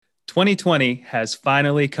2020 has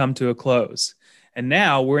finally come to a close. And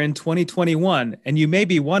now we're in 2021, and you may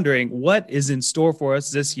be wondering what is in store for us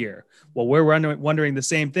this year. Well, we're wondering the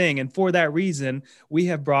same thing. And for that reason, we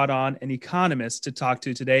have brought on an economist to talk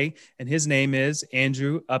to today, and his name is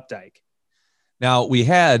Andrew Updike. Now, we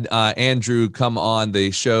had Andrew come on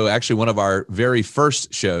the show, actually one of our very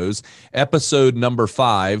first shows, episode number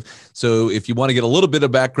 5. So if you want to get a little bit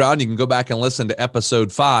of background, you can go back and listen to episode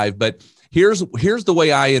 5. But here's the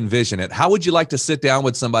way I envision it. How would you like to sit down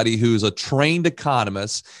with somebody who's a trained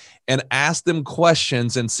economist and ask them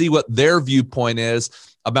questions and see what their viewpoint is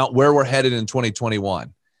about where we're headed in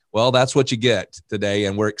 2021? Well, that's what you get today,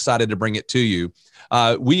 and we're excited to bring it to you.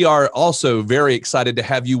 We are also very excited to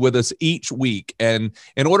have you with us each week. And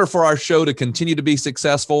in order for our show to continue to be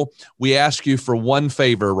successful, we ask you for one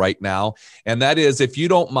favor right now. And that is, if you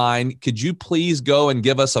don't mind, could you please go and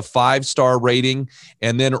give us a 5-star rating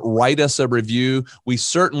and then write us a review? We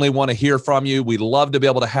certainly want to hear from you. We'd love to be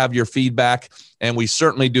able to have your feedback, and we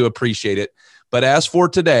certainly do appreciate it. But as for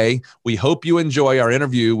today, we hope you enjoy our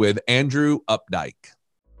interview with Andrew Updike.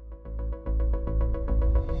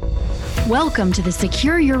 Welcome to the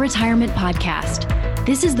Secure Your Retirement podcast.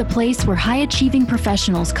 This is the place where high-achieving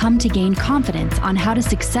professionals come to gain confidence on how to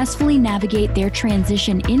successfully navigate their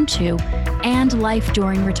transition into and life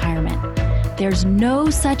during retirement. There's no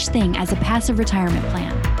such thing as a passive retirement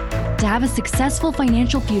plan. To have a successful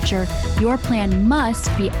financial future, your plan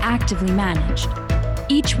must be actively managed.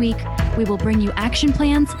 Each week, we will bring you action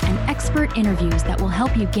plans and expert interviews that will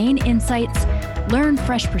help you gain insights, learn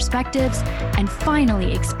fresh perspectives, and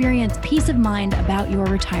finally experience peace of mind about your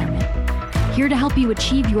retirement. Here to help you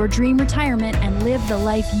achieve your dream retirement and live the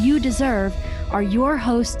life you deserve are your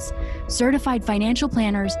hosts, certified financial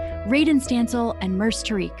planners, Radon Stansel and Merce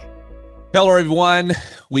Tariq. Hello, everyone.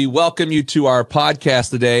 We welcome you to our podcast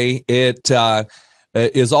today. It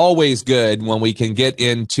is always good when we can get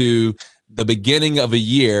into the beginning of a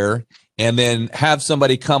year and then have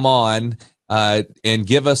somebody come on and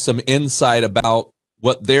give us some insight about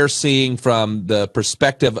what they're seeing from the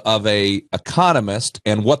perspective of a economist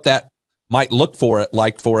and what that might look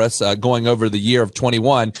like for us going over the year of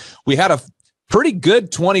 21. We had a pretty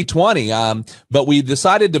good 2020, but we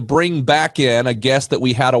decided to bring back in a guest that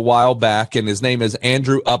we had a while back, and his name is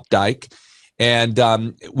Andrew Updike. And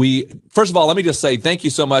first of all, let me just say thank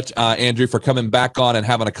you so much, Andrew, for coming back on and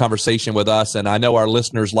having a conversation with us. And I know our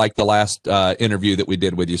listeners liked the last interview that we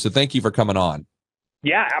did with you. So thank you for coming on.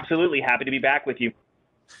 Yeah, absolutely. Happy to be back with you.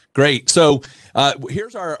 Great. So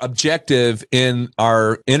here's our objective in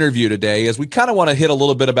our interview today is we kind of want to hit a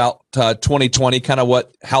little bit about 2020, kind of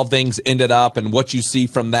how things ended up and what you see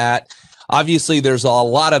from that. Obviously, there's a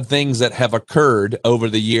lot of things that have occurred over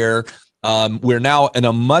the year. We're now in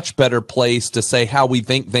a much better place to say how we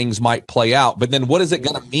think things might play out. But then what is it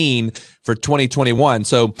going to mean for 2021?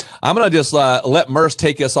 So I'm going to just let Merce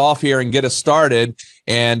take us off here and get us started,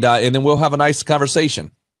 and then we'll have a nice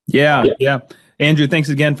conversation. Yeah. Andrew, thanks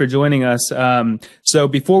again for joining us. So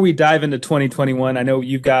before we dive into 2021, I know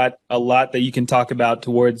you've got a lot that you can talk about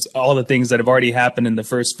towards all the things that have already happened in the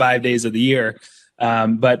first 5 days of the year.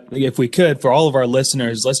 But if we could, for all of our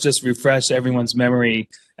listeners, let's just refresh everyone's memory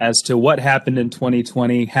as to what happened in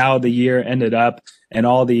 2020, how the year ended up, and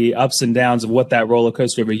all the ups and downs of what that roller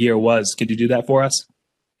coaster of a year was. Could you do that for us?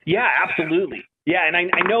 Yeah, absolutely. Yeah, and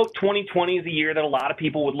I know 2020 is a year that a lot of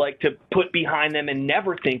people would like to put behind them and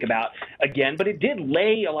never think about again, but it did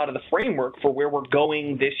lay a lot of the framework for where we're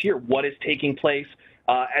going this year, what is taking place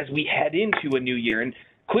as we head into a new year. And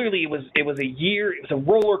clearly, it was a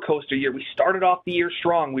roller coaster year. We started off the year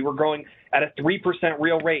strong. We were growing at a 3%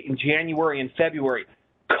 real rate in January and February.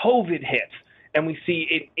 COVID hits, and we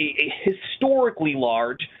see a historically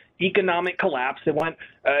large economic collapse that went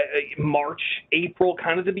March, April,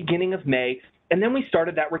 kind of the beginning of May. And then we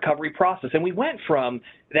started that recovery process. And we went from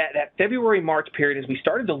that February, March period as we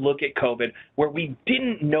started to look at COVID, where we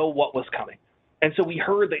didn't know what was coming. And so we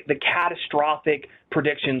heard the catastrophic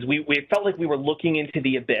predictions. We felt like we were looking into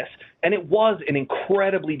the abyss. And it was an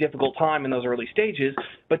incredibly difficult time in those early stages.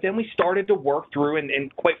 But then we started to work through,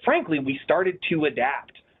 and quite frankly, we started to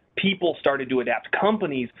adapt. People started to adapt.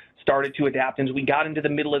 Companies started to adapt. And as we got into the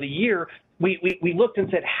middle of the year, we looked and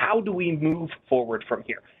said, how do we move forward from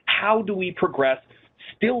here? How do we progress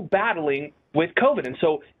still battling with COVID? And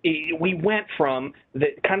so we went from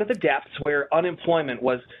the depths where unemployment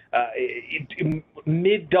was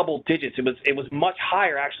mid double digits. It was much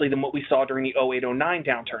higher actually than what we saw during the 08-09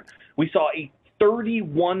 downturn. We saw a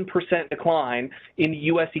 31% decline in the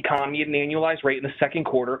U.S. economy at an annualized rate in the second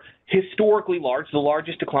quarter, historically large, the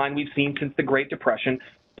largest decline we've seen since the Great Depression.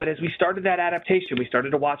 But as we started that adaptation, we started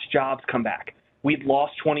to watch jobs come back. we'd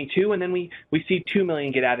lost 22, and then we see 2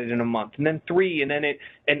 million get added in a month, and then 3, and then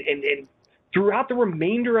and throughout the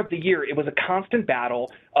remainder of the year, it was a constant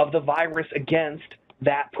battle of the virus against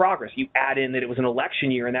that progress. You add in that it was an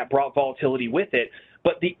election year, and that brought volatility with it,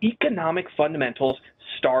 but the economic fundamentals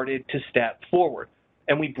started to step forward,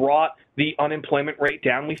 and we brought the unemployment rate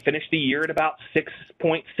down. We finished the year at about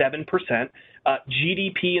 6.7%.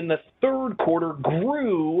 GDP in the third quarter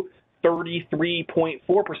grew 33.4%.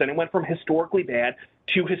 It went from historically bad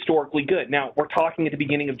to historically good. Now, we're talking at the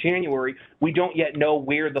beginning of January. We don't yet know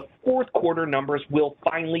where the fourth quarter numbers will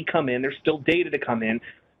finally come in. There's still data to come in.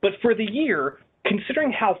 But for the year,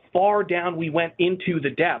 considering how far down we went into the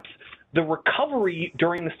depths, the recovery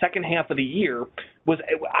during the second half of the year was,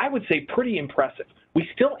 I would say, pretty impressive. We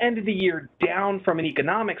still ended the year down from an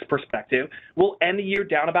economics perspective. We'll end the year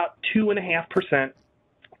down about 2.5%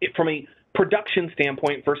 from a production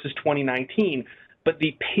standpoint versus 2019. But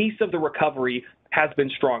the pace of the recovery has been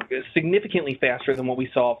strong, significantly faster than what we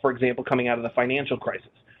saw, for example, coming out of the financial crisis.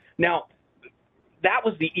 Now, that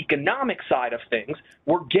was the economic side of things.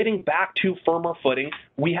 We're getting back to firmer footing.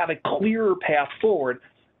 We have a clearer path forward.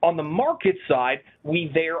 On the market side, we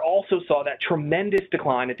there also saw that tremendous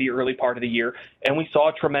decline at the early part of the year, and we saw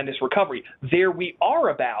a tremendous recovery. There we are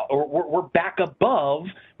about, or we're back above.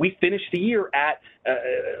 We finished the year at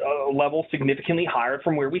a level significantly higher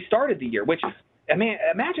from where we started the year, which, I mean,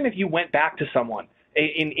 imagine if you went back to someone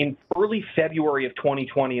in early February of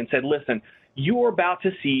 2020 and said, listen, you're about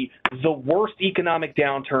to see the worst economic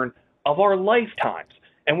downturn of our lifetimes,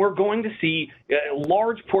 and we're going to see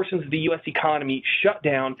large portions of the U.S. economy shut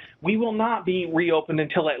down. We will not be reopened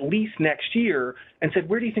until at least next year, and said,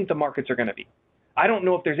 where do you think the markets are going to be? I don't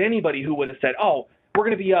know if there's anybody who would have said, oh, we're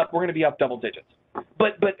going to be up double digits.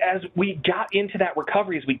 But as we got into that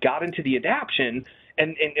recovery, as we got into the adaption,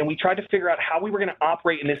 and we tried to figure out how we were going to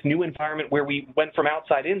operate in this new environment where we went from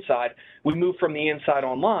outside inside, we moved from the inside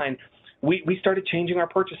online, we started changing our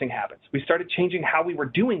purchasing habits. We started changing how we were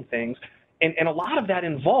doing things. And a lot of that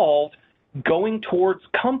involved going towards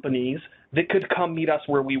companies that could come meet us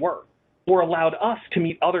where we were, or allowed us to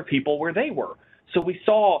meet other people where they were. So we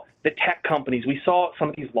saw the tech companies, we saw some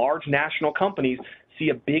of these large national companies see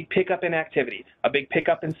a big pickup in activity, a big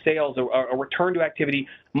pickup in sales, a return to activity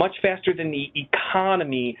much faster than the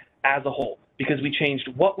economy as a whole, because we changed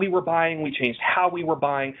what we were buying, we changed how we were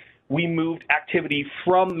buying, we moved activity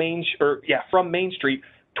from Main Street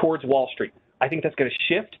towards Wall Street. I think that's going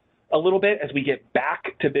to shift a little bit as we get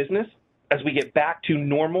back to business, as we get back to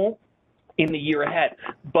normal in the year ahead.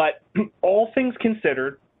 But all things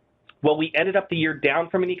considered, well, we ended up the year down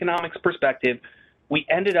from an economics perspective. We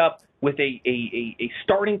ended up with a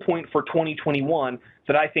starting point for 2021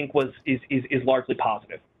 that I think is largely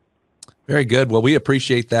positive. Very good. Well, we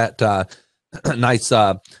appreciate that nice,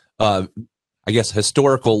 I guess,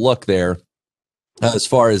 historical look there as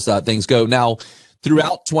far as things go. Now,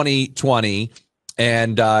 throughout 2020,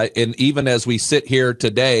 and even as we sit here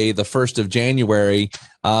today, the 1st of January,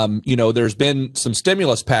 there's been some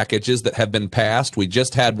stimulus packages that have been passed. We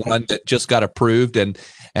just had one that just got approved. And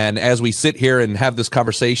as we sit here and have this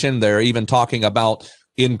conversation, they're even talking about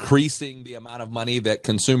increasing the amount of money that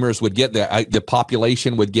consumers would get, the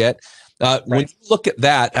population would get. Right. When you look at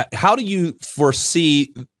that, how do you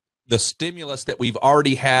foresee the stimulus that we've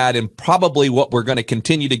already had and probably what we're going to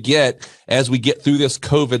continue to get as we get through this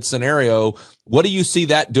COVID scenario? What do you see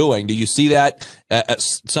that doing? Do you see that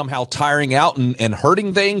somehow tiring out and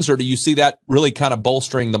hurting things, or do you see that really kind of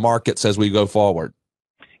bolstering the markets as we go forward?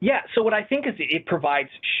 Yeah, so what I think is it provides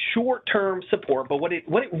short-term support, but what it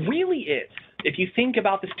really is, if you think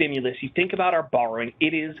about the stimulus, you think about our borrowing,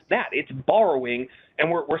 it is that. It's borrowing, and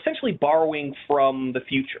we're essentially borrowing from the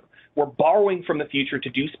future. We're borrowing from the future to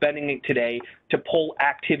do spending today to pull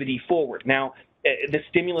activity forward. Now, the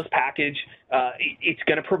stimulus package, it's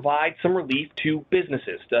going to provide some relief to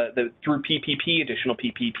businesses through PPP, additional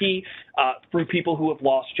PPP, through people who have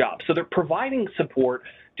lost jobs. So they're providing support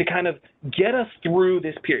to kind of get us through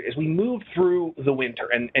this period as we move through the winter.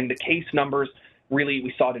 And the case numbers, really,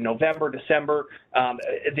 we saw it in November, December,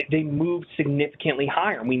 they moved significantly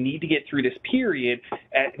higher. And we need to get through this period.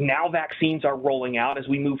 Now vaccines are rolling out. As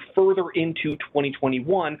we move further into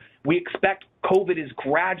 2021, we expect COVID is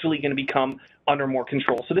gradually going to become under more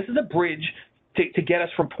control. So this is a bridge to get us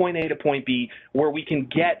from point A to point B where we can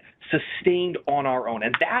get sustained on our own.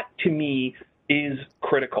 And that, to me, is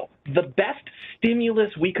critical. The best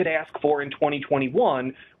stimulus we could ask for in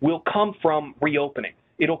 2021 will come from reopening.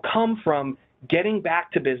 It'll come from getting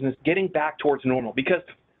back to business, getting back towards normal. Because,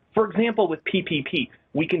 for example, with PPP,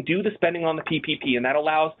 we can do the spending on the PPP, and that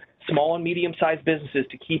allows small and medium-sized businesses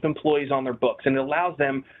to keep employees on their books, and it allows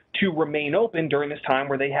them to remain open during this time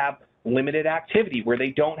where they have limited activity, where they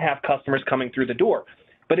don't have customers coming through the door.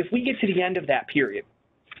 But if we get to the end of that period,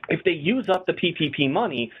 if they use up the PPP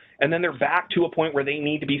money and then they're back to a point where they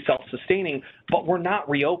need to be self-sustaining, but we're not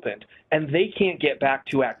reopened and they can't get back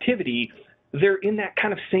to activity, they're in that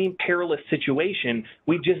kind of same perilous situation.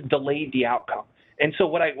 We've just delayed the outcome. And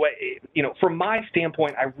so from my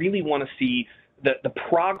standpoint, I really want to see the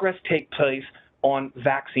progress take place on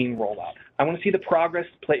vaccine rollout. I want to see the progress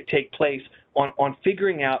take place on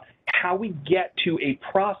figuring out how we get to a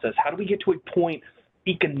process, how do we get to a point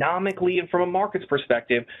economically and from a market's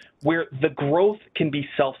perspective where the growth can be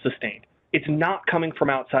self-sustained. It's not coming from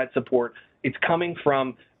outside support. It's coming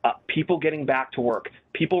from people getting back to work,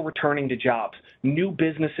 people returning to jobs, new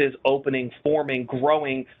businesses opening, forming,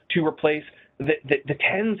 growing to replace the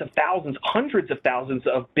tens of thousands, hundreds of thousands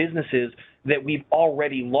of businesses that we've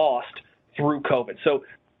already lost through COVID. So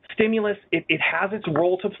stimulus, it has its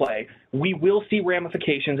role to play. We will see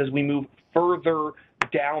ramifications as we move further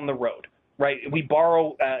down the road, right? We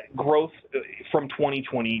borrow growth from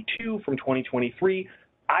 2022, from 2023.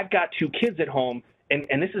 I've got 2 kids at home,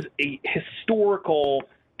 and this is a historical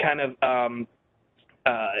kind of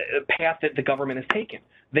path that the government has taken.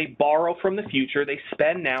 They borrow from the future, they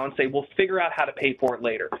spend now and say, we'll figure out how to pay for it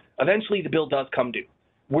later. Eventually, the bill does come due.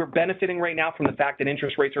 We're benefiting right now from the fact that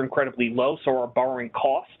interest rates are incredibly low, so our borrowing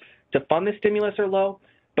costs to fund the stimulus are low.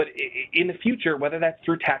 But in the future, whether that's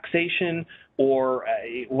through taxation or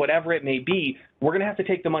whatever it may be, we're going to have to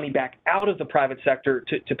take the money back out of the private sector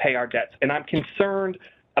to pay our debts. And I'm concerned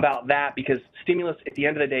about that because stimulus, at the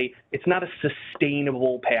end of the day, it's not a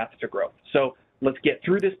sustainable path to growth. So let's get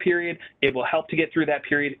through this period. It will help to get through that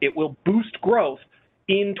period. It will boost growth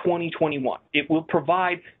in 2021. It will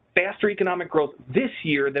provide faster economic growth this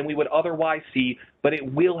year than we would otherwise see, but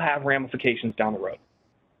it will have ramifications down the road.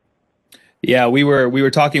 Yeah, we were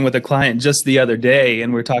talking with a client just the other day,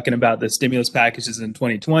 and we're talking about the stimulus packages in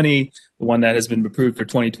 2020, the one that has been approved for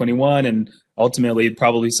 2021, and ultimately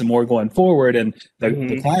probably some more going forward. And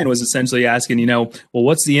the client was essentially asking, well,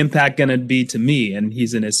 what's the impact going to be to me? And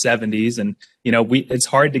he's in his 70s, and it's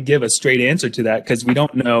hard to give a straight answer to that because we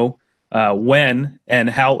don't know when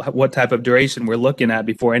and what type of duration we're looking at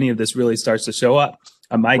before any of this really starts to show up.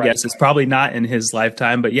 My guess is probably not in his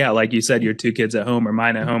lifetime, but yeah, like you said, your 2 kids at home or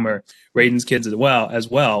mine at home or Rayden's kids as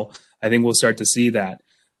well. I think we'll start to see that.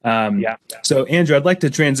 So Andrew, I'd like to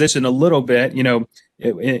transition a little bit.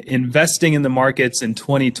 Investing in the markets in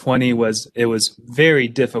 2020 was very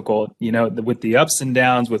difficult, with the ups and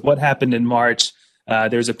downs, with what happened in March.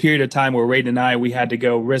 There's a period of time where Rayden and I, we had to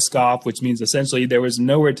go risk off, which means essentially there was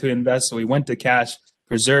nowhere to invest. So we went to cash,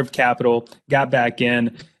 preserved capital, got back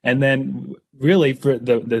in. And then really for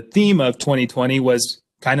the theme of 2020 was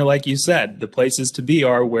kind of like you said, the places to be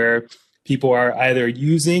are where people are either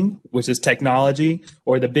using, which is technology,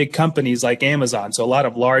 or the big companies like Amazon. So a lot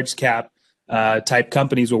of large cap type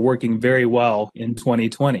companies were working very well in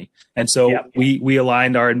 2020. And so we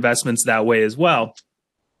aligned our investments that way as well.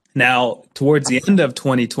 Now, towards the end of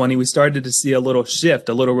 2020, we started to see a little shift,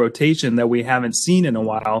 a little rotation that we haven't seen in a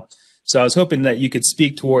while. So I was hoping that you could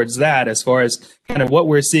speak towards that as far as kind of what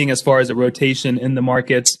we're seeing as far as a rotation in the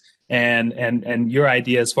markets and your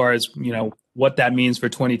idea as far as, what that means for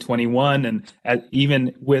 2021 and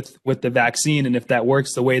even with the vaccine. And if that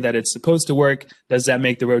works the way that it's supposed to work, does that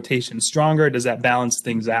make the rotation stronger? Does that balance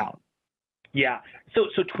things out? Yeah. So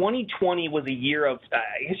 2020 was a year of,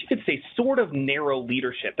 I guess you could say, sort of narrow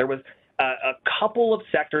leadership. There was a couple of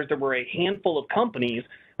sectors, there were a handful of companies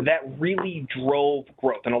that really drove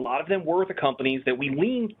growth. And a lot of them were the companies that we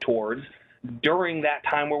leaned towards during that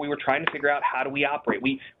time where we were trying to figure out how do we operate.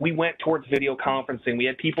 We went towards video conferencing. We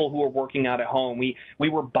had people who were working out at home. We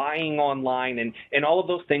were buying online, and all of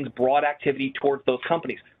those things brought activity towards those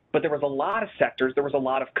companies. But there was a lot of sectors, there was a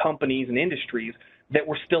lot of companies and industries that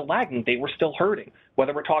were still lagging. They were still hurting,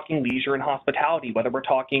 whether we're talking leisure and hospitality, whether we're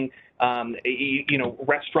talking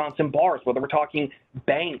restaurants and bars, whether we're talking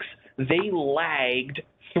banks. They lagged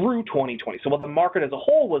through 2020. So while the market as a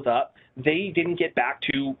whole was up, they didn't get back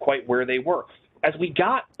to quite where they were. As we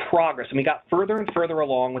got progress and we got further and further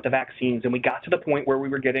along with the vaccines and we got to the point where we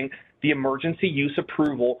were getting the emergency use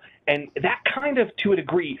approval, and that kind of, to a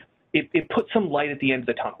degree, it put some light at the end of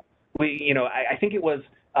the tunnel. I think it was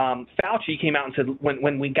Fauci came out and said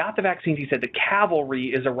when we got the vaccines, he said the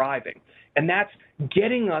cavalry is arriving. And that's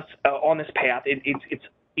getting us on this path. It's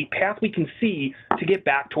a path we can see to get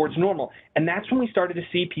back towards normal. And that's when we started to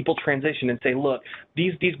see people transition and say, look,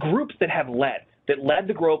 these groups that led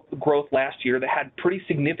the growth last year, that had pretty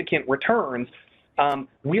significant returns,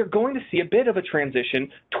 we are going to see a bit of a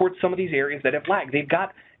transition towards some of these areas that have lagged. They've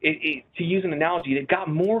got, to use an analogy, they've got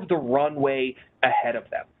more of the runway ahead of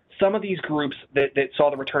them. Some of these groups that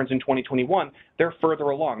saw the returns in 2021, they're further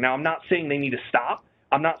along. Now, I'm not saying they need to stop.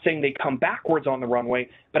 I'm not saying they come backwards on the runway,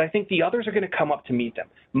 but I think the others are going to come up to meet them.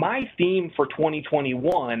 My theme for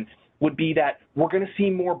 2021 would be that we're going to see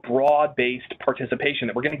more broad-based participation,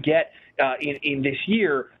 that we're going to get in this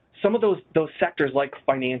year some of those sectors like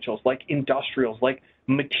financials, like industrials, like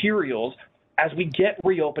materials. As we get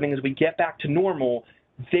reopening, as we get back to normal,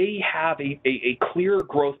 they have a clear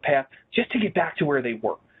growth path just to get back to where they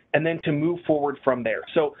were, and then to move forward from there.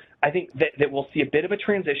 So I think that we'll see a bit of a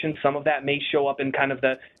transition. Some of that may show up in kind of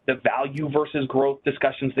the value versus growth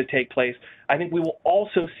discussions that take place. I think we will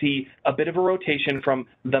also see a bit of a rotation from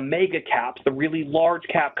the mega caps, the really large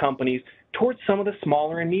cap companies, towards some of the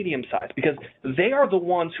smaller and medium sized, because they are the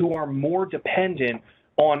ones who are more dependent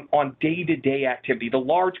on day-to-day activity. The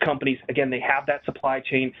large companies, again, they have that supply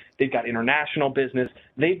chain. They've got international business.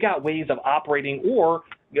 They've got ways of operating or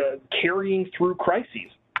carrying through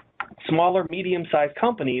crises. Smaller, medium-sized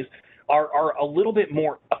companies are a little bit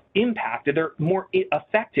more impacted. They're more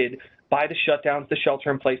affected by the shutdowns, the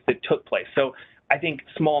shelter-in-place that took place. So I think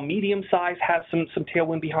small, medium-size has some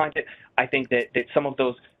tailwind behind it. I think that some of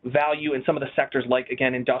those value and some of the sectors like,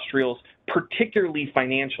 again, industrials, particularly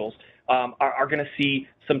financials, are going to see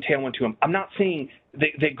some tailwind to them. I'm not saying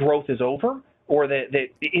that growth is over, or that the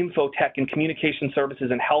info tech and communication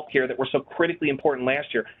services and healthcare that were so critically important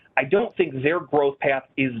last year, I don't think their growth path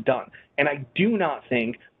is done. And I do not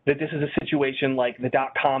think that this is a situation like the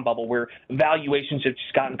dot-com bubble where valuations have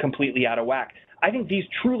just gotten completely out of whack. I think these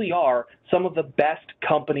truly are some of the best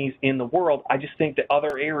companies in the world. I just think that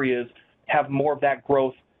other areas have more of that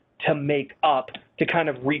growth to make up, to kind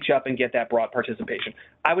of reach up and get that broad participation.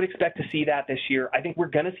 I would expect to see that this year. I think we're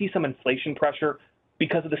going to see some inflation pressure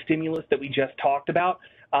because of the stimulus that we just talked about,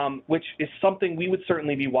 which is something we would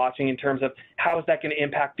certainly be watching in terms of how is that going to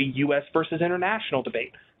impact the U.S. versus international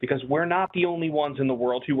debate, because we're not the only ones in the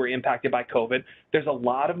world who were impacted by COVID. There's a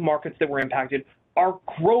lot of markets that were impacted. Our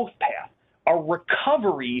growth path, our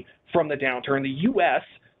recovery from the downturn, the U.S.,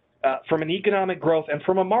 from an economic growth and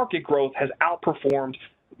from a market growth, has outperformed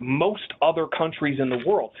most other countries in the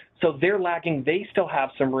world. So they're lagging. They still have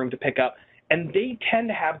some room to pick up, and they tend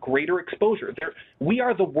to have greater exposure. We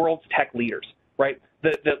are the world's tech leaders, right?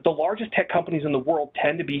 The largest tech companies in the world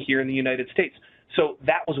tend to be here in the United States. So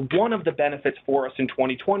that was one of the benefits for us in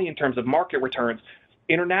 2020 in terms of market returns.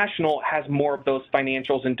 International has more of those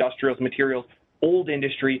financials, industrials, materials, old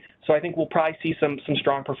industry. So I think we'll probably see some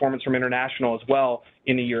strong performance from international as well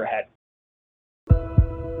in the year ahead.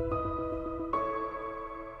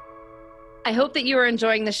 I hope that you are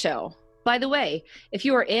enjoying the show. By the way, if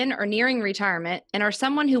you are in or nearing retirement and are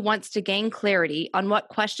someone who wants to gain clarity on what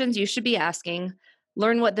questions you should be asking,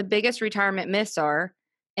 learn what the biggest retirement myths are,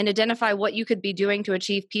 and identify what you could be doing to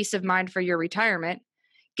achieve peace of mind for your retirement,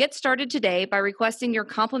 get started today by requesting your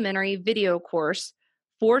complimentary video course,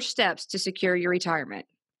 4 Steps to Secure Your Retirement.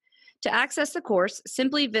 To access the course,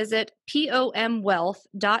 simply visit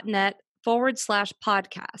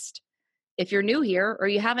pomwealth.net/podcast. If you're new here or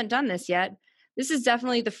you haven't done this yet, this is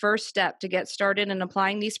definitely the first step to get started in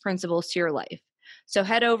applying these principles to your life. So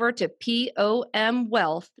head over to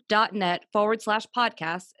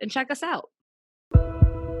pomwealth.net/podcast and check us out.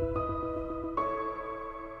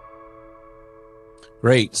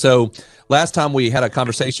 Great. So last time we had a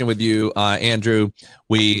conversation with you, Andrew,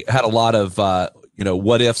 we had a lot of,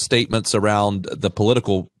 what if statements around the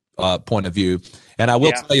political point of view. And I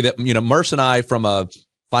will tell you that, Merce and I, from a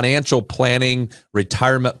financial planning,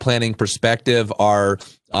 retirement planning perspective, are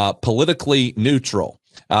politically neutral.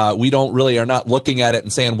 We are not looking at it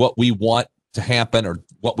and saying what we want to happen or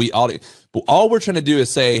what we ought to. But all we're trying to do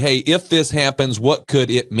is say, hey, if this happens, what could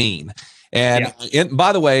it mean? And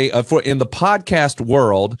by the way, in the podcast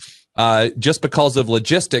world, just because of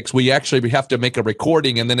logistics, we have to make a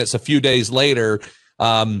recording, and then it's a few days later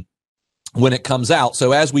when it comes out.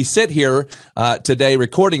 So as we sit here today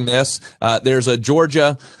recording this, there's a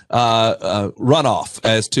Georgia runoff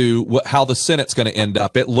as to how the Senate's going to end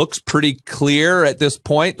up. It looks pretty clear at this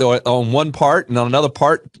point, though, on one part, and on another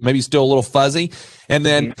part, maybe still a little fuzzy. And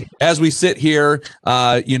then as we sit here,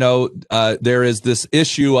 there is this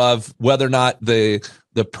issue of whether or not the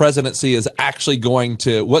presidency is actually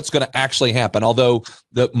what's going to actually happen. Although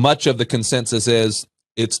much of the consensus is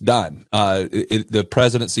it's done. The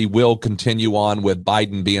presidency will continue on with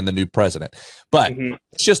Biden being the new president. But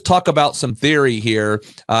let's just talk about some theory here.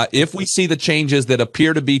 If we see the changes that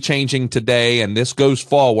appear to be changing today, and this goes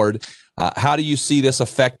forward, How do you see this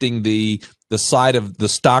affecting the side of the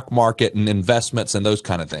stock market and investments and those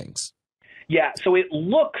kind of things? Yeah, so it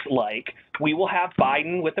looks like we will have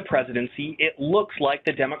Biden with the presidency. It looks like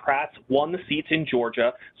the Democrats won the seats in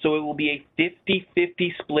Georgia, so it will be a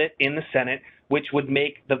 50-50 split in the Senate, which would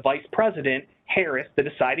make the vice president, Harris, the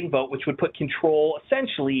deciding vote, which would put control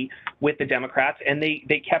essentially with the Democrats, and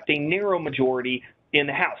they kept a narrow majority in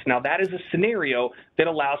the House. Now, that is a scenario that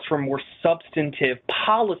allows for more substantive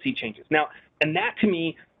policy changes. Now, and that to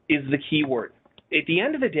me is the key word. At the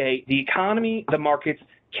end of the day, the economy, the markets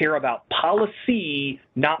care about policy,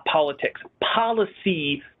 not politics.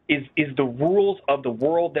 Policy is the rules of the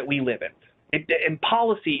world that we live in. And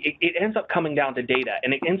policy, it ends up coming down to data,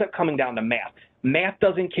 and it ends up coming down to math. Math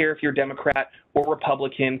doesn't care if you're Democrat or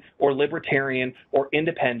Republican or Libertarian or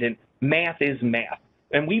Independent. Math is math.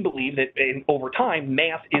 And we believe that over time,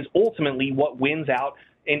 math is ultimately what wins out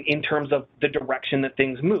in terms of the direction that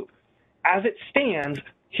things move. As it stands,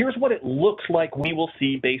 here's what it looks like we will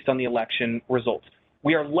see based on the election results.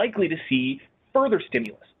 We are likely to see further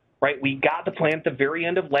stimulus, right? We got the plan at the very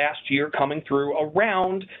end of last year coming through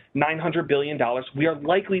around $900 billion. We are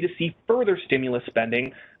likely to see further stimulus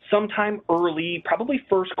spending sometime early, probably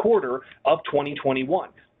first quarter of 2021.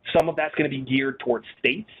 Some of that's going to be geared towards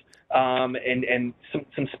states and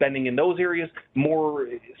some spending in those areas.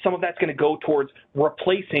 Some of that's going to go towards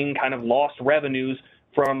replacing kind of lost revenues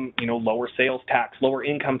from lower sales tax, lower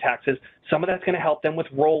income taxes. Some of that's going to help them with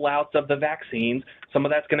rollouts of the vaccines. Some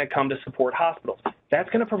of that's going to come to support hospitals. That's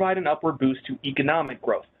going to provide an upward boost to economic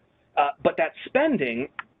growth. But that spending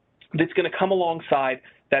that's going to come alongside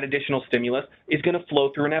that additional stimulus is going to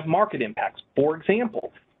flow through and have market impacts. For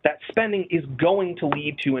example, that spending is going to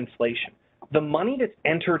lead to inflation. The money that's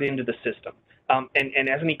entered into the system, and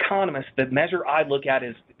as an economist, the measure I look at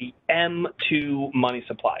is the M2 money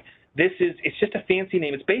supply. It's just a fancy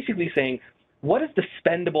name. It's basically saying, what is the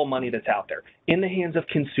spendable money that's out there in the hands of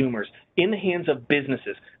consumers, in the hands of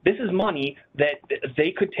businesses? This is money that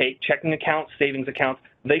they could take, checking accounts, savings accounts,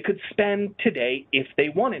 they could spend today if they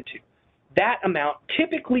wanted to. That amount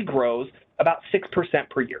typically grows about 6%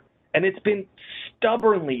 per year. And it's been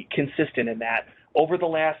stubbornly consistent in that over the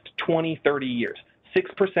last 20, 30 years. 6%,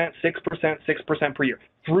 6%, 6% per year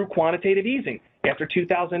through quantitative easing. After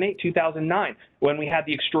 2008, 2009, when we had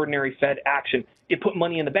the extraordinary Fed action, it put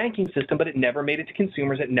money in the banking system, but it never made it to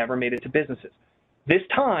consumers. It never made it to businesses. This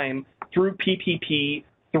time, through PPP,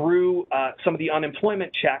 through some of the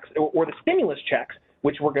unemployment checks or the stimulus checks,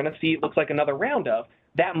 which we're going to see, it looks like another round of,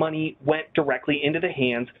 that money went directly into the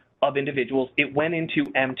hands of individuals. It went into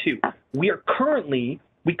M2. We currently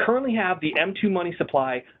have the M2 money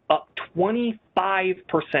supply up 25%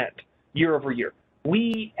 year over year.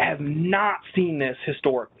 We have not seen this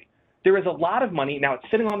historically. There is a lot of money. Now, it's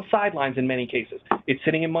sitting on the sidelines in many cases. It's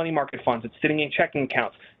sitting in money market funds. It's sitting in checking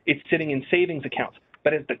accounts. It's sitting in savings accounts.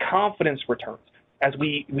 But as the confidence returns, as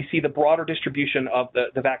we see the broader distribution of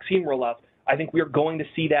the vaccine rollouts, I think we are going to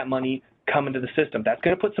see that money come into the system. That's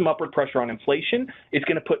going to put some upward pressure on inflation. It's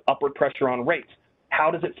going to put upward pressure on rates.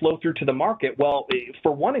 How does it flow through to the market? Well,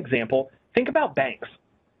 for one example, think about banks.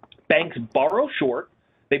 Banks borrow short.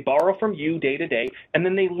 They borrow from you day to day, and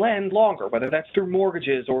then they lend longer, whether that's through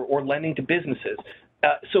mortgages or lending to businesses.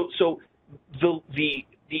 So the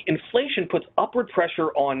inflation puts upward pressure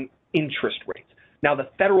on interest rates. Now, the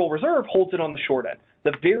Federal Reserve holds it on the short end.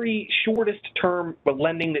 The very shortest term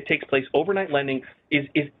lending that takes place, overnight lending, is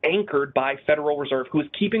anchored by Federal Reserve, who is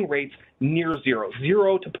keeping rates near zero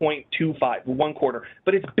to 0.25, 1 quarter,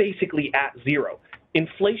 but it's basically at zero.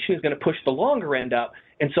 Inflation is going to push the longer end up,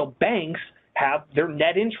 and so banks have their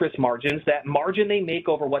net interest margins, that margin they make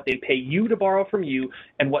over what they pay you to borrow from you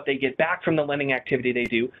and what they get back from the lending activity they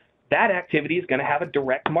do. That activity is going to have a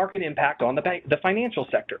direct market impact on the financial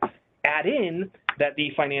sector. Add in that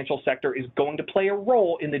the financial sector is going to play a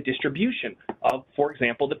role in the distribution of, for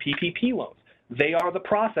example, the PPP loans. They are the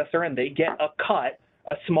processor, and they get a cut,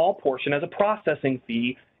 a small portion as a processing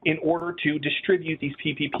fee in order to distribute these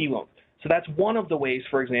PPP loans. So that's one of the ways,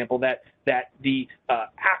 for example, that the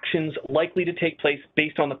actions likely to take place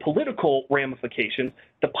based on the political ramifications,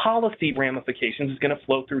 the policy ramifications is going to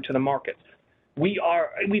flow through to the markets. We've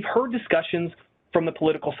heard discussions from the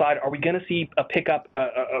political side. Are we going to see a pickup,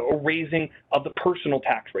 a raising of the personal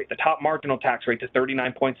tax rate, the top marginal tax rate to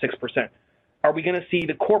 39.6%? Are we going to see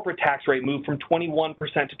the corporate tax rate move from 21%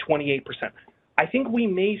 to 28%? I think we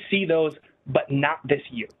may see those, but not this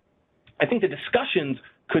year. I think the discussions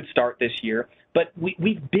could start this year, but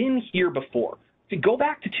we've been here before. To go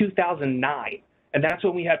back to 2009, and that's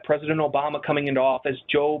when we had President Obama coming into office,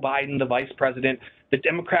 Joe Biden, the vice president. The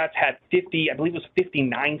Democrats had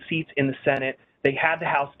 59 seats in the Senate. they had the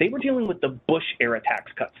House, they were dealing with the Bush era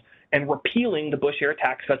tax cuts and repealing the Bush era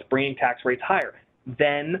tax cuts, bringing tax rates higher.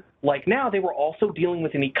 Then, like now, they were also dealing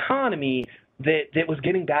with an economy that was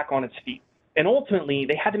getting back on its feet. And ultimately,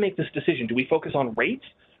 they had to make this decision. Do we focus on rates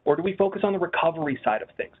or do we focus on the recovery side of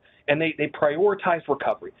things? And they prioritized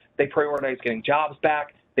recovery. They prioritized getting jobs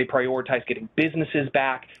back. They prioritized getting businesses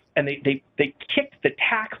back. And they kicked the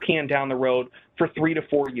tax can down the road for 3 to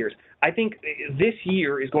 4 years. I think this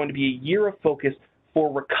year is going to be a year of focus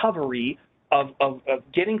for recovery of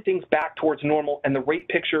getting things back towards normal, and the rate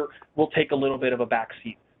picture will take a little bit of a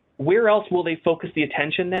backseat. Where else will they focus the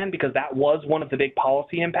attention then? Because that was one of the big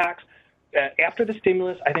policy impacts. After the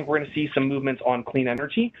stimulus, I think we're going to see some movements on clean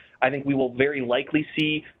energy. I think we will very likely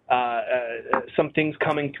see some things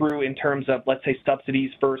coming through in terms of, let's say,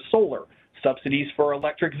 subsidies for solar, subsidies for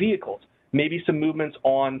electric vehicles, maybe some movements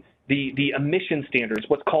on the emission standards,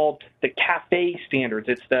 what's called the CAFE standards.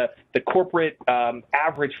 It's the corporate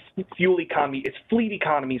average fuel economy. It's fleet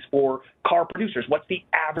economies for car producers. What's the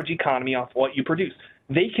average economy off what you produce?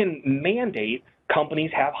 They can mandate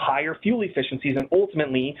companies have higher fuel efficiencies, and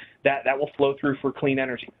ultimately that will flow through for clean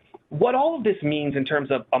energy. What all of this means in terms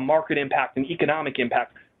of a market impact and economic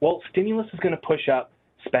impact, well, stimulus is going to push up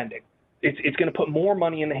spending. It's going to put more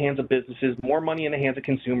money in the hands of businesses, more money in the hands of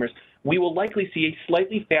consumers. We will likely see a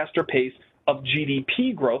slightly faster pace of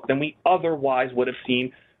GDP growth than we otherwise would have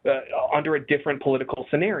seen under a different political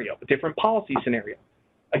scenario, a different policy scenario.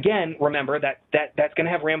 Again, remember that's going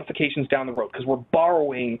to have ramifications down the road because we're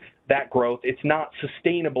borrowing that growth. It's not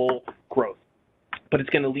sustainable growth, but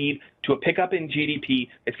it's going to lead to a pickup in GDP.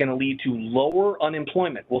 It's going to lead to lower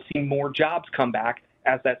unemployment. We'll see more jobs come back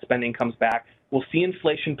as that spending comes back. We'll see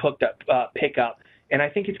inflation pick up, and I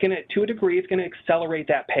think it's going to a degree, it's going to accelerate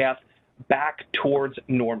that path back towards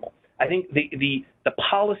normal. I think the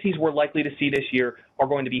policies we're likely to see this year are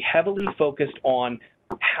going to be heavily focused on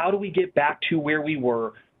how do we get back to where we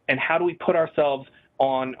were, and how do we put ourselves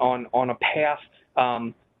on a path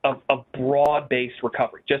of broad-based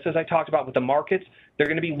recovery. Just as I talked about with the markets, they're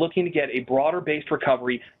going to be looking to get a broader-based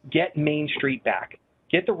recovery, get Main Street back,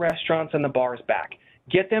 get the restaurants and the bars back,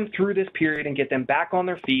 get them through this period and get them back on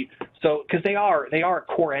their feet. So, because they are a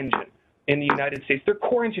core engine in the United States. They're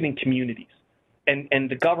core engine in communities, and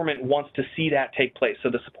the government wants to see that take place. So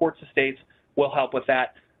the supports of states will help with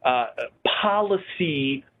that.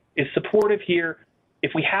 Policy is supportive here.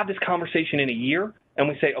 If we have this conversation in a year and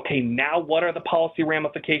we say, okay, now what are the policy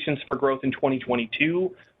ramifications for growth in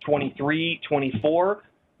 2022, 23, 24,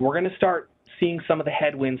 we're going to start seeing some of the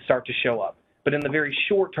headwinds start to show up. But in the very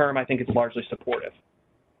short term, I think it's largely supportive.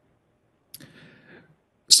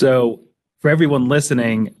 So for everyone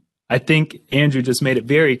listening, I think Andrew just made it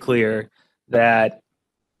very clear that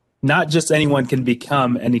not just anyone can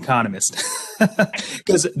become an economist,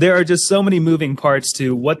 because there are just so many moving parts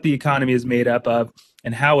to what the economy is made up of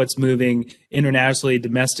and how it's moving internationally,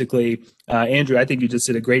 domestically. Andrew, I think you just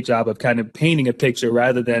did a great job of kind of painting a picture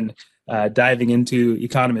rather than diving into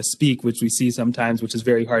economist speak, which we see sometimes, which is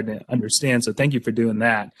very hard to understand. So thank you for doing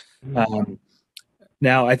that.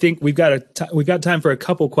 Now, I think we've got time for a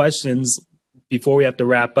couple questions before we have to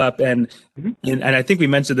wrap up. And I think we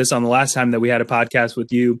mentioned this on the last time that we had a podcast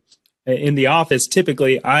with you. In the office,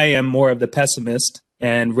 typically, I am more of the pessimist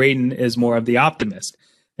and Radon is more of the optimist.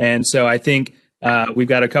 And so I think we've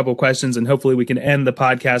got a couple questions, and hopefully we can end the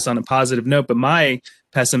podcast on a positive note. But my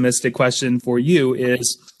pessimistic question for you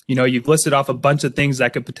is, you know, you've listed off a bunch of things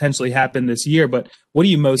that could potentially happen this year, but what are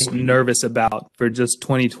you most nervous about for just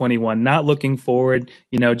 2021? Not looking forward,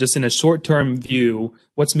 you know, just in a short-term view,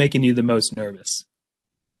 what's making you the most nervous?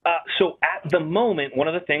 So at the moment, one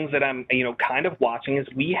of the things that I'm, kind of watching is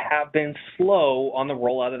we have been slow on the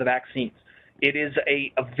rollout of the vaccines. It is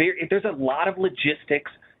there's a lot of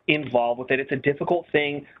logistics involved with it. It's a difficult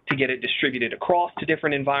thing to get it distributed across to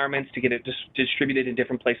different environments, to get it distributed in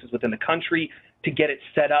different places within the country, to get it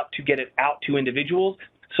set up, to get it out to individuals.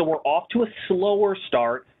 So we're off to a slower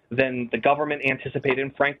start than the government anticipated,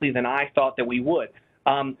 and frankly, than I thought that we would.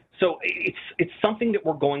 So it's something that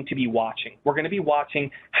we're going to be watching. We're going to be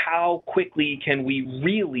watching how quickly can we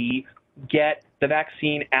really get the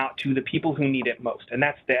vaccine out to the people who need it most, and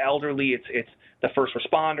that's the elderly. It's the first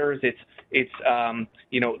responders. It's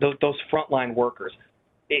those frontline workers.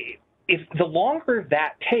 If the longer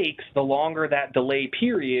that takes, the longer that delay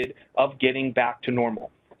period of getting back to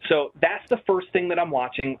normal. So that's the first thing that I'm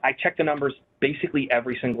watching. I check the numbers basically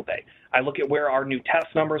every single day. I look at where our new test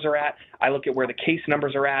numbers are at. I look at where the case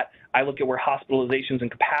numbers are at. I look at where hospitalizations and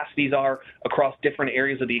capacities are across different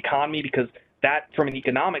areas of the economy, because that, from an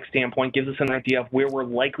economic standpoint, gives us an idea of where we're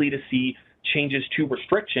likely to see changes to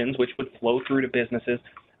restrictions, which would flow through to businesses.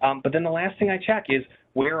 But then the last thing I check is,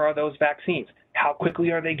 where are those vaccines? How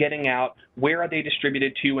quickly are they getting out? Where are they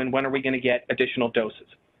distributed to? And when are we going to get additional doses?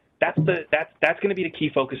 That's going to be the key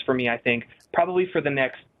focus for me, I think, probably for the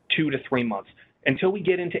next 2 to 3 months. Until we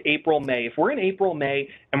get into April, May. If we're in April, May,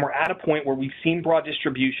 and we're at a point where we've seen broad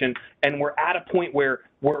distribution, and we're at a point where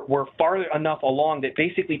we're far enough along that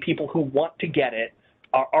basically people who want to get it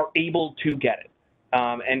are able to get it.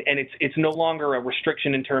 And it's no longer a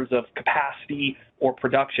restriction in terms of capacity or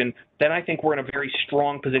production, then I think we're in a very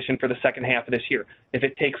strong position for the second half of this year. If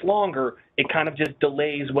it takes longer, it kind of just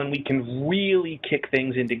delays when we can really kick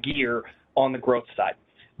things into gear on the growth side.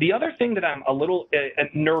 The other thing that I'm a little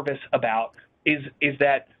nervous about is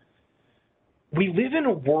that we live in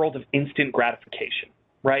a world of instant gratification,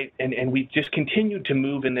 right? And we've just continued to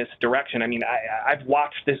move in this direction. I mean, I've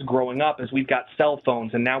watched this growing up as we've got cell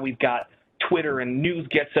phones, and now we've got Twitter, and news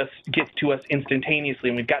gets to us instantaneously,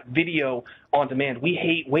 and we've got video on demand. We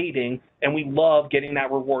hate waiting, and we love getting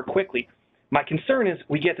that reward quickly. My concern is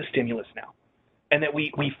we get the stimulus now, and that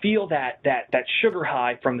we feel that sugar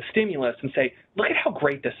high from the stimulus and say, look at how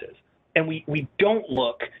great this is. And we don't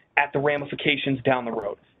look at the ramifications down the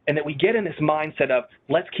road, and that we get in this mindset of,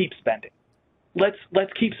 let's keep spending. Let's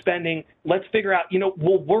keep spending. Let's figure out,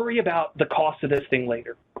 we'll worry about the cost of this thing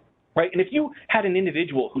later. Right? And if you had an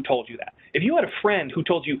individual who told you that, if you had a friend who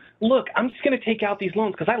told you, look, I'm just going to take out these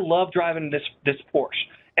loans because I love driving this Porsche,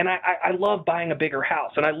 and I love buying a bigger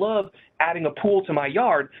house, and I love adding a pool to my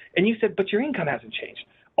yard, and you said, but your income hasn't changed.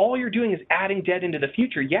 All you're doing is adding debt into the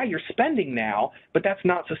future. Yeah, you're spending now, but that's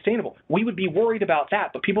not sustainable. We would be worried about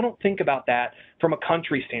that, but people don't think about that from a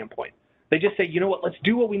country standpoint. They just say, you know what, let's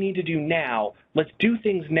do what we need to do now. Let's do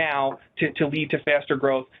things now to lead to faster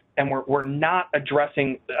growth. And we're not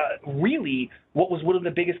addressing really what was one of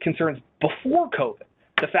the biggest concerns before COVID,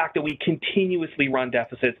 the fact that we continuously run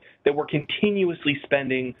deficits, that we're continuously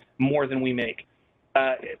spending more than we make.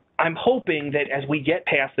 I'm hoping that as we get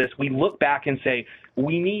past this, we look back and say,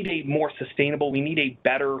 we need a more sustainable, we need a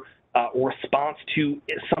better response to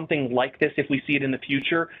something like this if we see it in the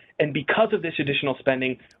future. And because of this additional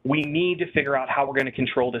spending, we need to figure out how we're going to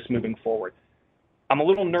control this moving forward. I'm a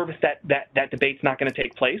little nervous that debate's not going to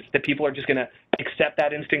take place, that people are just going to accept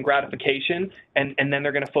that instant gratification, and then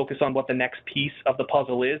they're going to focus on what the next piece of the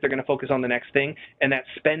puzzle is. They're going to focus on the next thing, and that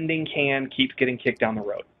spending can keeps getting kicked down the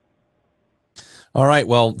road. All right.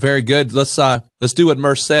 Well, very good. Let's do what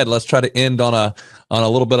Merce said. Let's try to end on a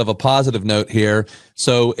little bit of a positive note here.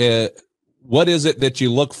 So, what is it that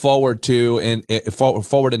you look forward to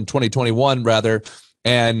forward in 2021 rather,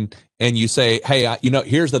 and you say, hey,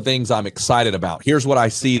 here's the things I'm excited about. Here's what I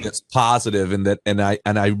see that's positive and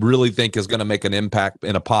I really think is going to make an impact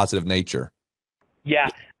in a positive nature. Yeah,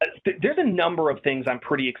 there's a number of things I'm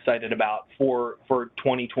pretty excited about for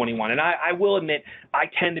 2021, and I will admit I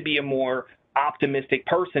tend to be a more optimistic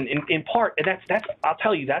person in part, and that's I'll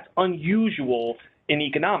tell you, that's unusual in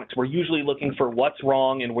economics. We're usually looking for what's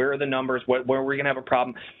wrong and where are the numbers, where we're going to have a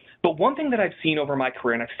problem. But one thing that I've seen over my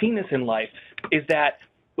career, and I've seen this in life, is that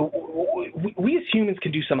we as humans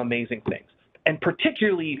can do some amazing things. And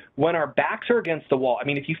particularly when our backs are against the wall. I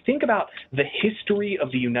mean, if you think about the history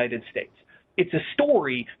of the United States, it's a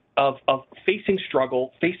story of facing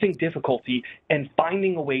struggle, facing difficulty, and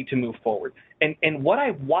finding a way to move forward. And what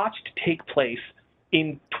I watched take place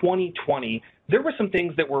in 2020, there were some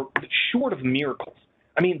things that were short of miracles.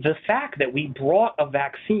 I mean, the fact that we brought a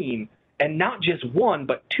vaccine, and not just one,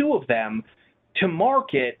 but two of them, to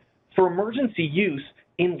market for emergency use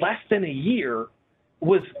in less than a year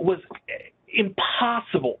was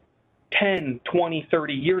impossible 10, 20,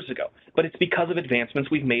 30 years ago. But it's because of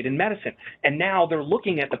advancements we've made in medicine. And now they're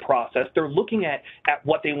looking at the process. They're looking at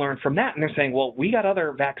what they learned from that. And they're saying, well, we got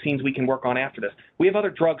other vaccines we can work on after this. We have other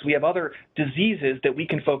drugs. We have other diseases that we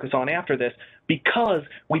can focus on after this because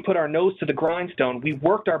we put our nose to the grindstone. We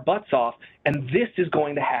worked our butts off. And this is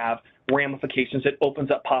going to have ramifications that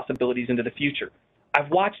opens up possibilities into the future. I've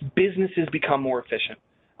watched businesses become more efficient.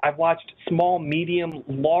 I've watched small, medium,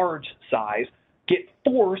 large size get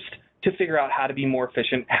forced to figure out how to be more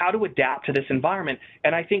efficient, how to adapt to this environment.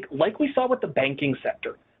 And I think, like we saw with the banking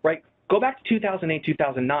sector, right? Go back to 2008,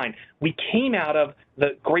 2009. We came out of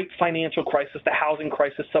the great financial crisis, the housing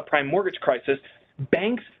crisis, subprime mortgage crisis.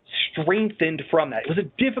 Banks strengthened from that. It was a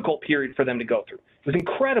difficult period for them to go through. It was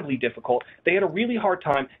incredibly difficult. They had a really hard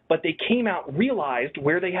time, but they came out, realized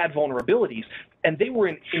where they had vulnerabilities, and they were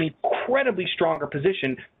in an incredibly stronger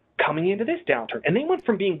position coming into this downturn. And they went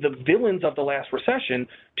from being the villains of the last recession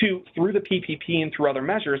to, through the PPP and through other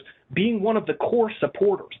measures, being one of the core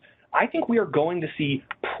supporters. I think we are going to see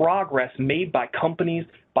progress made by companies,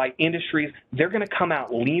 by industries. They're going to come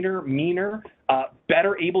out leaner, meaner,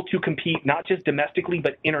 better able to compete not just domestically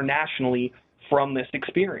but internationally from this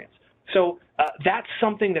experience. So that's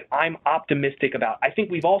something that I'm optimistic about. I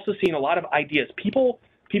think we've also seen a lot of ideas. People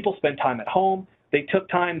spend time at home. They took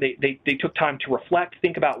time. They took time to reflect,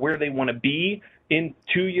 think about where they want to be in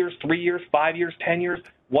 2 years, 3 years, 5 years, 10 years.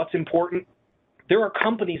 What's important? There are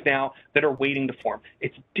companies now that are waiting to form.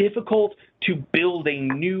 It's difficult to build a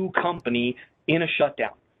new company in a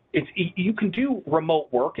shutdown. You can do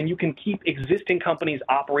remote work and you can keep existing companies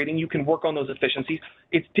operating. You can work on those efficiencies.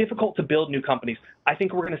 It's difficult to build new companies. I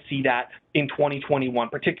think we're going to see that in 2021,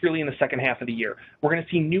 particularly in the second half of the year. We're going to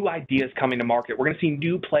see new ideas coming to market. We're going to see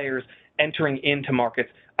new players entering into markets.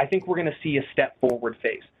 I think we're going to see a step forward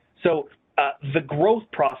phase. So the growth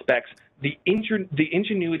prospects, the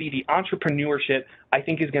ingenuity, the entrepreneurship, I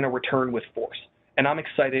think is going to return with force. And I'm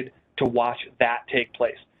excited to watch that take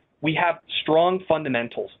place. We have strong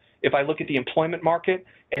fundamentals. If I look at the employment market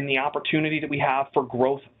and the opportunity that we have for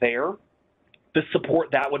growth there, the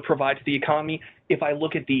support that would provide to the economy. If I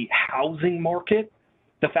look at the housing market,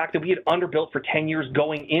 the fact that we had underbuilt for 10 years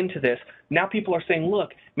going into this, now people are saying,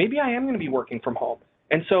 look, maybe I am going to be working from home.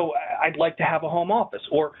 And so I'd like to have a home office.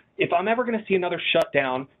 Or if I'm ever going to see another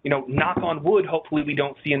shutdown, knock on wood, hopefully we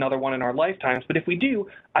don't see another one in our lifetimes. But if we do,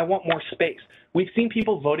 I want more space. We've seen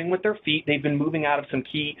people voting with their feet. They've been moving out of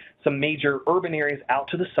some major urban areas out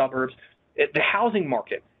to the suburbs. The housing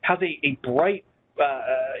market has a bright,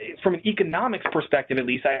 from an economics perspective at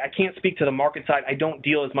least, I can't speak to the market side. I don't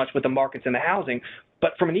deal as much with the markets and the housing.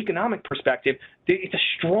 But from an economic perspective, it's a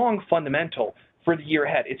strong fundamental for the year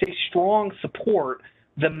ahead. It's a strong support.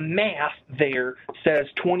 The math there says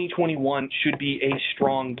 2021 should be a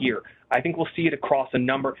strong year. I think we'll see it across a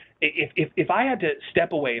number. If I had to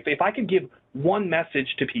step away, if I could give one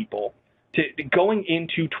message to people going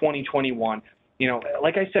into 2021,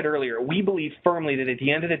 like I said earlier, we believe firmly that at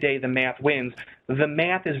the end of the day, the math wins. The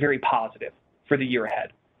math is very positive for the year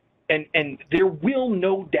ahead. And there will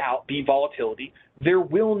no doubt be volatility. There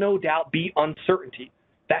will no doubt be uncertainty.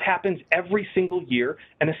 That happens every single year,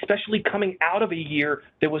 and especially coming out of a year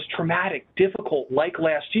that was traumatic, difficult, like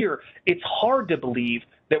last year, it's hard to believe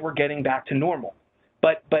that we're getting back to normal.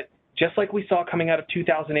 But just like we saw coming out of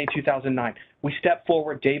 2008, 2009, we step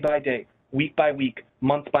forward day by day, week by week,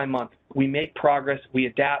 month by month. We make progress, we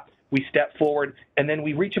adapt, we step forward, and then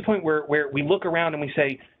we reach a point where we look around and we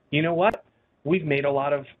say, you know what? We've made a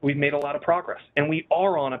lot of progress, and we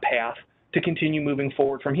are on a path to continue moving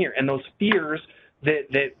forward from here. And those fears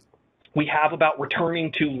that we have about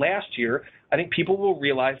returning to last year, I think people will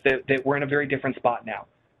realize that we're in a very different spot now.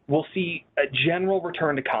 We'll see a general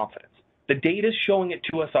return to confidence. The data is showing it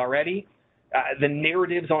to us already. The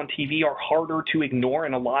narratives on TV are harder to ignore,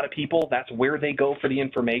 and a lot of people, that's where they go for the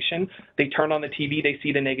information. They turn on the TV, they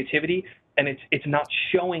see the negativity, and it's not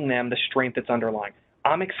showing them the strength that's underlying.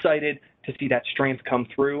 I'm excited to see that strength come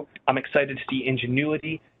through. I'm excited to see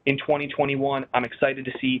ingenuity in 2021. I'm excited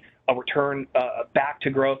to see a return back to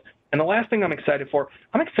growth. And the last thing I'm excited for,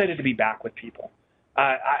 I'm excited to be back with people.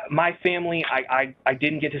 My family, I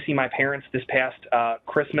didn't get to see my parents this past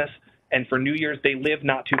Christmas, and for New Year's, they live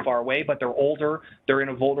not too far away, but they're older. They're in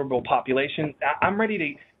a vulnerable population. I'm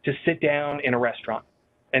ready to sit down in a restaurant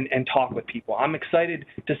and talk with people. I'm excited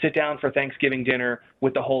to sit down for Thanksgiving dinner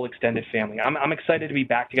with the whole extended family. I'm excited to be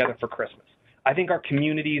back together for Christmas. I think our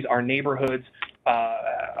communities, our neighborhoods,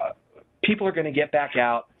 people are going to get back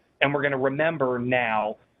out, and we're going to remember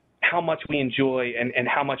now how much we enjoy and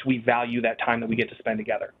how much we value that time that we get to spend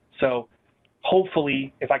together. So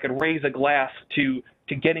hopefully, if I could raise a glass to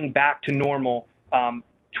getting back to normal,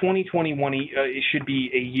 2021 it should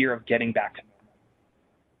be a year of getting back to normal.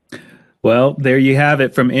 Well, there you have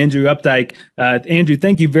it from Andrew Updike. Andrew,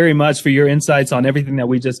 thank you very much for your insights on everything that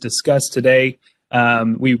we just discussed today.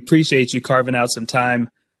 We appreciate you carving out some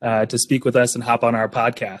time to speak with us and hop on our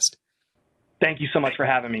podcast. Thank you so much for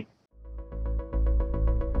having me.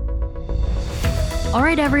 All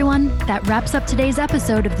right, everyone, that wraps up today's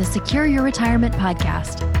episode of the Secure Your Retirement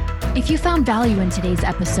podcast. If you found value in today's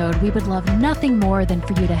episode, we would love nothing more than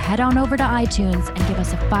for you to head on over to iTunes and give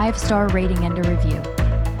us a 5-star rating and a review.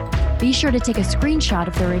 Be sure to take a screenshot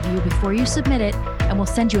of the review before you submit it, and we'll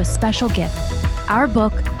send you a special gift, our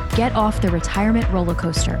book, Get Off the Retirement Roller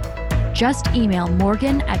Coaster. Just email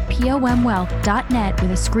morgan@pomwealth.net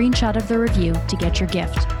with a screenshot of the review to get your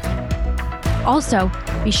gift. Also,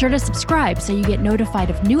 be sure to subscribe so you get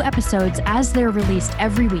notified of new episodes as they're released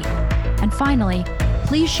every week. And finally,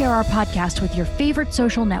 please share our podcast with your favorite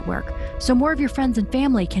social network so more of your friends and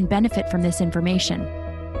family can benefit from this information.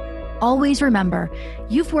 Always remember,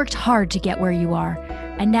 you've worked hard to get where you are,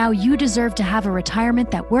 and now you deserve to have a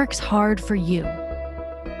retirement that works hard for you.